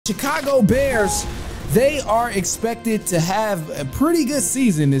Chicago Bears, they are expected to have a pretty good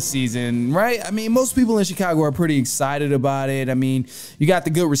season this season, right? I mean, most people in Chicago are pretty excited about it. I mean, you got the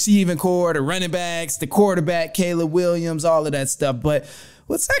good receiving core, the running backs, the quarterback, Caleb Williams, all of that stuff. But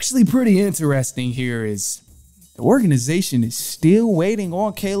what's actually pretty interesting here is the organization is still waiting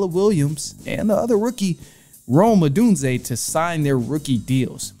on Caleb Williams and the other rookie, Rome Odunze, to sign their rookie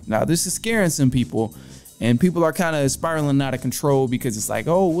deals. Now, this is scaring some people. And people are kind of spiraling out of control because it's like,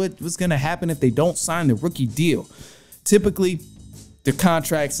 oh, what's going to happen if they don't sign the rookie deal? Typically, the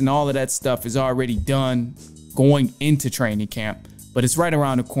contracts and all of that stuff is already done going into training camp, but it's right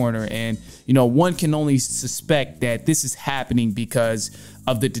around the corner. And, you know, one can only suspect that this is happening because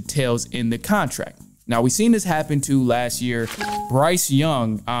of the details in the contract. Now, we've seen this happen too last year. Bryce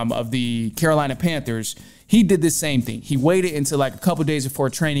Young of the Carolina Panthers, he did the same thing. He waited until like a couple days before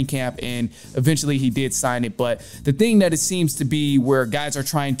training camp, and eventually he did sign it. But the thing that it seems to be where guys are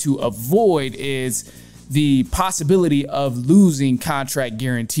trying to avoid is the possibility of losing contract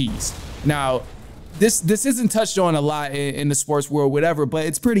guarantees. Now, this isn't touched on a lot in the sports world, whatever, but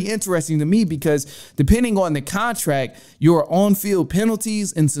it's pretty interesting to me because depending on the contract, your on-field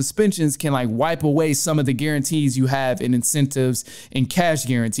penalties and suspensions can like wipe away some of the guarantees you have in incentives and cash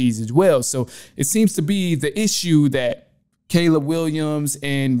guarantees as well. So it seems to be the issue that Caleb Williams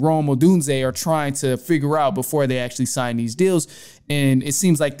and Rome Odunze are trying to figure out before they actually sign these deals. And it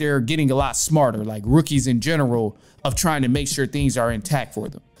seems like they're getting a lot smarter, like rookies in general, of trying to make sure things are intact for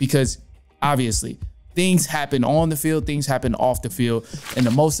them. Because obviously, things happen on the field, things happen off the field. And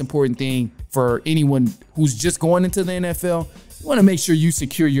the most important thing for anyone who's just going into the NFL, you want to make sure you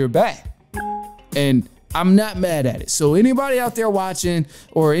secure your bag. And I'm not mad at it. So anybody out there watching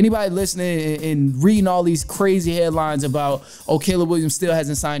or anybody listening and reading all these crazy headlines about, oh, Caleb Williams still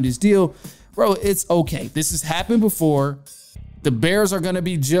hasn't signed his deal, bro, it's okay. This has happened before. The Bears are going to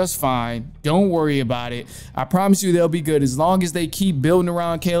be just fine. Don't worry about it. I promise you they'll be good. As long as they keep building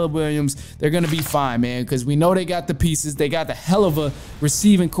around Caleb Williams, they're going to be fine, man, because we know they got the pieces. They got the hell of a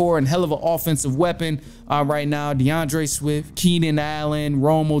receiving core and hell of an offensive weapon right now. DeAndre Swift, Keenan Allen,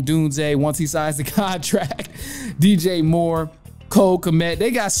 Rome Odunze, once he signs the contract, DJ Moore, Cole Kmet. They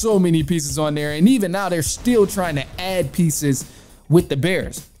got so many pieces on there, and even now they're still trying to add pieces with the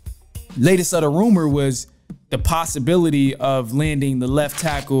Bears. Latest of the rumor was the possibility of landing the left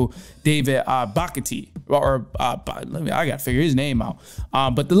tackle, David Bakati, I got to figure his name out.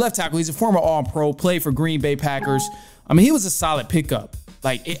 But the left tackle, he's a former All-Pro, played for Green Bay Packers. I mean, he was a solid pickup.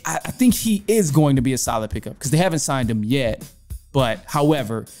 Like, I think he is going to be a solid pickup because they haven't signed him yet. But,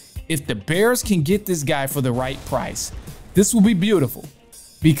 however, if the Bears can get this guy for the right price, this will be beautiful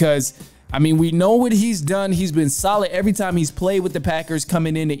because, I mean, we know what he's done. He's been solid every time he's played with the Packers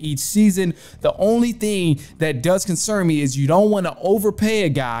coming into each season. The only thing that does concern me is you don't want to overpay a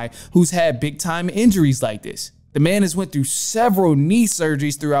guy who's had big-time injuries like this. The man has went through several knee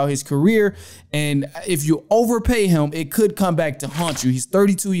surgeries throughout his career, and if you overpay him, it could come back to haunt you. He's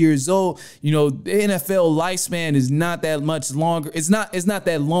 32 years old. You know, the NFL lifespan is not that much longer. It's not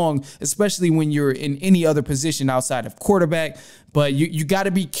that long, especially when you're in any other position outside of quarterback. But you got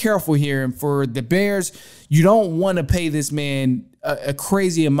to be careful here. And for the Bears, you don't want to pay this man a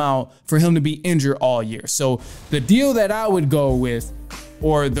crazy amount for him to be injured all year. So the deal that I would go with,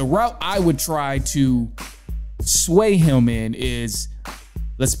 or the route I would try to sway him in, is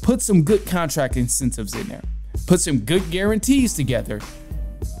let's put some good contract incentives in there, put some good guarantees together,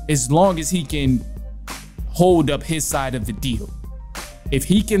 as long as he can hold up his side of the deal. If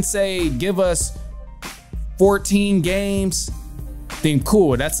he can say, give us 14 games, then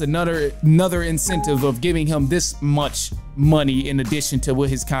cool. That's another incentive of giving him this much money in addition to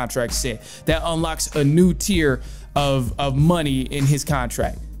what his contract said. That unlocks a new tier of money in his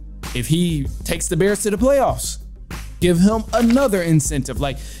contract. If he takes the Bears to the playoffs, give him another incentive.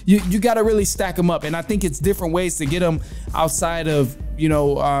 Like, you got to really stack them up. And I think it's different ways to get them outside of,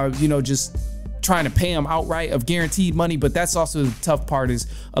 just trying to pay him outright of guaranteed money. But that's also the tough part, is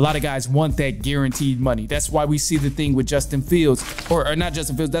a lot of guys want that guaranteed money. That's why we see the thing with Justin Fields, or not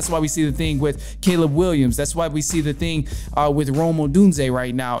Justin Fields. That's why we see the thing with Caleb Williams. That's why we see the thing with Rome Odunze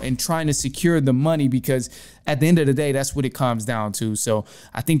right now, and trying to secure the money, because at the end of the day, that's what it comes down to. So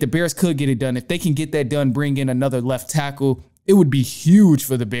I think the Bears could get it done. If they can get that done, bring in another left tackle, it would be huge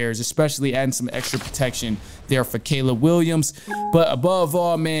for the Bears, especially adding some extra protection there for Caleb Williams. But above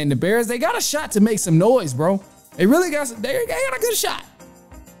all, man, the Bears, they got a shot to make some noise, bro. They really got a good shot.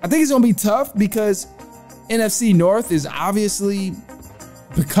 I think it's going to be tough because NFC North is obviously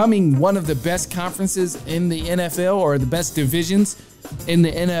becoming one of the best conferences in the NFL, or the best divisions in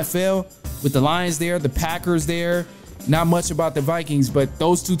the NFL, with the Lions there, the Packers there, not much about the Vikings, but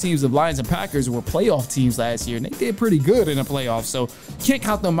those two teams, the Lions and Packers, were playoff teams last year, and they did pretty good in the playoffs. So can't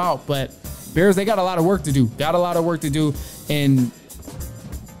count them out. But Bears, they got a lot of work to do. And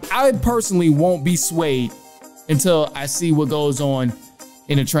I personally won't be swayed until I see what goes on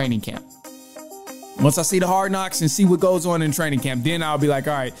in a training camp. Once I see the hard knocks and see what goes on in training camp, then I'll be like,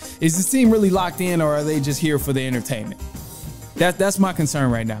 all right, is this team really locked in, or are they just here for the entertainment? That's my concern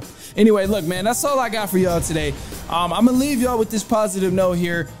right now. Anyway, look, man, that's all I got for y'all today. I'm going to leave y'all with this positive note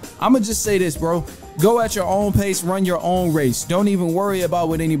here. I'm going to just say this, bro. Go at your own pace, run your own race. Don't even worry about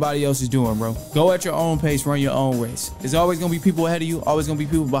what anybody else is doing, bro. Go at your own pace, run your own race. There's always going to be people ahead of you, always going to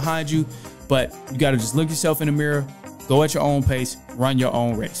be people behind you, but you got to just look yourself in the mirror, go at your own pace, run your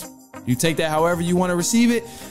own race. You take that however you want to receive it.